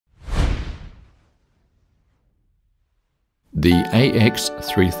The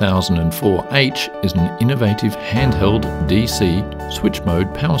AX-3004H is an innovative handheld DC switch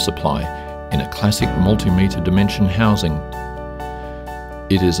mode power supply in a classic multimeter dimension housing.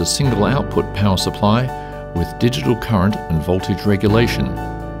 It is a single output power supply with digital current and voltage regulation,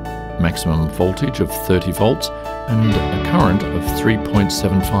 maximum voltage of 30 volts and a current of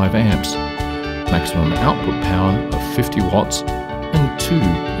 3.75 amps, maximum output power of 50 watts and 2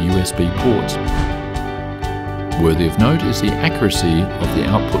 USB ports. Worthy of note is the accuracy of the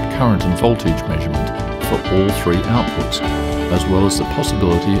output current and voltage measurement for all three outputs, as well as the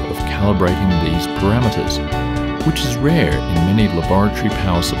possibility of calibrating these parameters, which is rare in many laboratory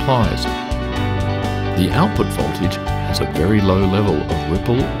power supplies. The output voltage has a very low level of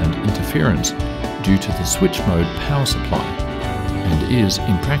ripple and interference due to the switch mode power supply, and is,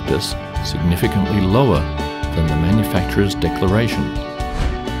 in practice, significantly lower than the manufacturer's declaration.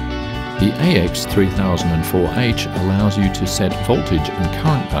 The AX-3004H allows you to set voltage and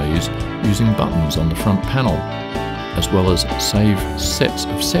current values using buttons on the front panel, as well as save sets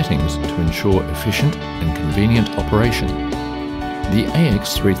of settings to ensure efficient and convenient operation. The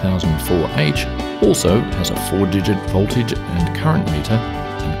AX-3004H also has a 4-digit voltage and current meter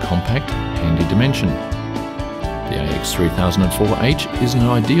and compact, handy dimension. The AX-3004H is an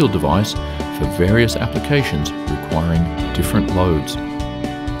ideal device for various applications requiring different loads.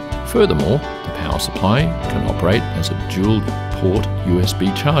 Furthermore, the power supply can operate as a dual-port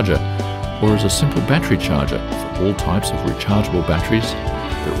USB charger or as a simple battery charger for all types of rechargeable batteries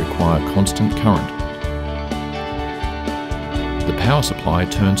that require constant current. The power supply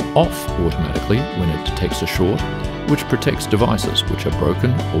turns off automatically when it detects a short, which protects devices which are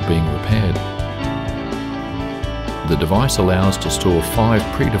broken or being repaired. The device allows to store 5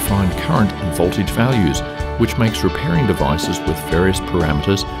 predefined current and voltage values, which makes repairing devices with various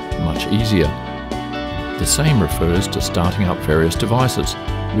parameters much easier. The same refers to starting up various devices,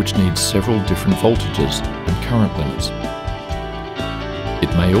 which need several different voltages and current limits.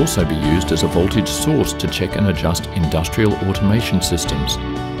 It may also be used as a voltage source to check and adjust industrial automation systems.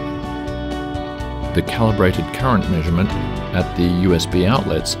 The calibrated current measurement at the USB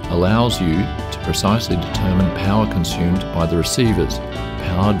outlets allows you to precisely determine power consumed by the receivers,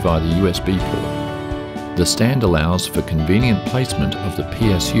 powered via the USB port. The stand allows for convenient placement of the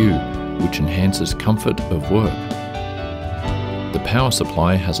PSU, which enhances comfort of work. The power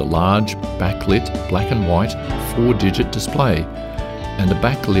supply has a large, backlit, black and white, 4-digit display and a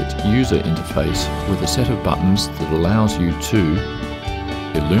backlit user interface with a set of buttons that allows you to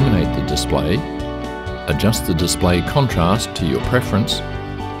illuminate the display, adjust the display contrast to your preference,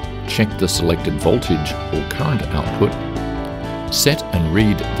 check the selected voltage or current output, set and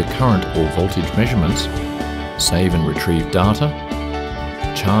read the current or voltage measurements, save and retrieve data,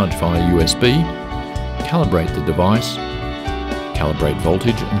 charge via USB, calibrate the device, calibrate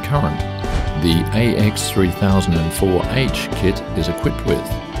voltage and current. The AX-3004H kit is equipped with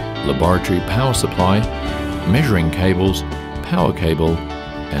laboratory power supply, measuring cables, power cable,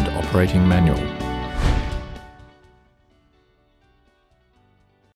 and operating manual.